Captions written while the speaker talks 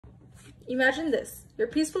Imagine this. You're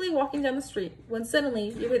peacefully walking down the street when suddenly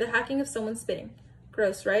you hear the hacking of someone spitting.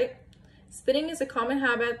 Gross, right? Spitting is a common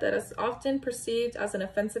habit that is often perceived as an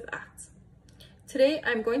offensive act. Today,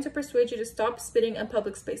 I'm going to persuade you to stop spitting in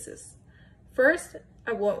public spaces. First,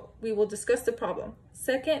 we will discuss the problem.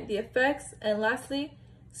 Second, the effects, and lastly,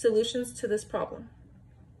 solutions to this problem.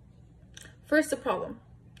 First, the problem.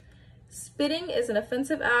 Spitting is an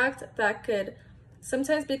offensive act that could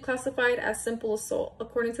sometimes be classified as simple assault,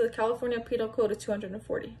 according to the California Penal Code of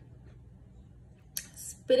 240.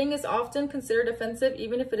 Spitting is often considered offensive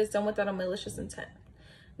even if it is done without a malicious intent,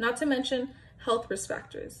 not to mention health risk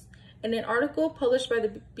factors. In an article published by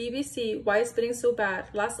the BBC, Why is Spitting So Bad?,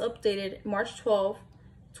 last updated March 12,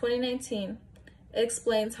 2019, it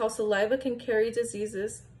explains how saliva can carry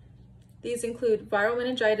diseases. These include viral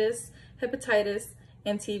meningitis, hepatitis,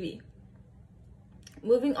 and TB.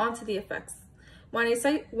 Moving on to the effects.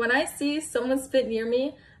 When I see someone spit near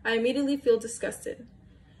me, I immediately feel disgusted.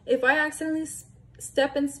 If I accidentally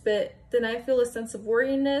step and spit, then I feel a sense of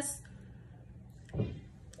worriness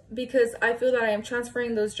because I feel that I am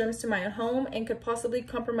transferring those germs to my own home and could possibly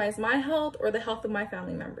compromise my health or the health of my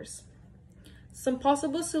family members. Some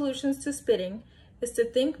possible solutions to spitting is to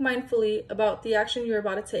think mindfully about the action you're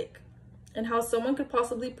about to take and how someone could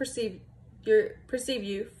possibly perceive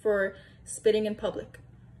you for spitting in public.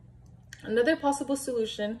 Another possible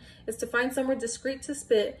solution is to find somewhere discreet to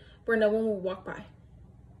spit where no one will walk by.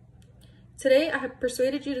 Today, I have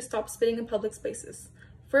persuaded you to stop spitting in public spaces.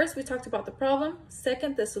 First, we talked about the problem.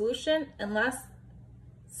 Second, the solution, and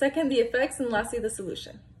second, the effects, and lastly, the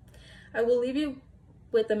solution. I will leave you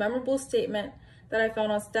with a memorable statement that I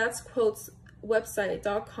found on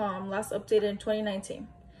statsquoteswebsite.com, last updated in 2019.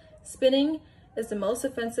 Spitting is the most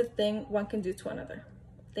offensive thing one can do to another.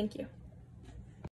 Thank you.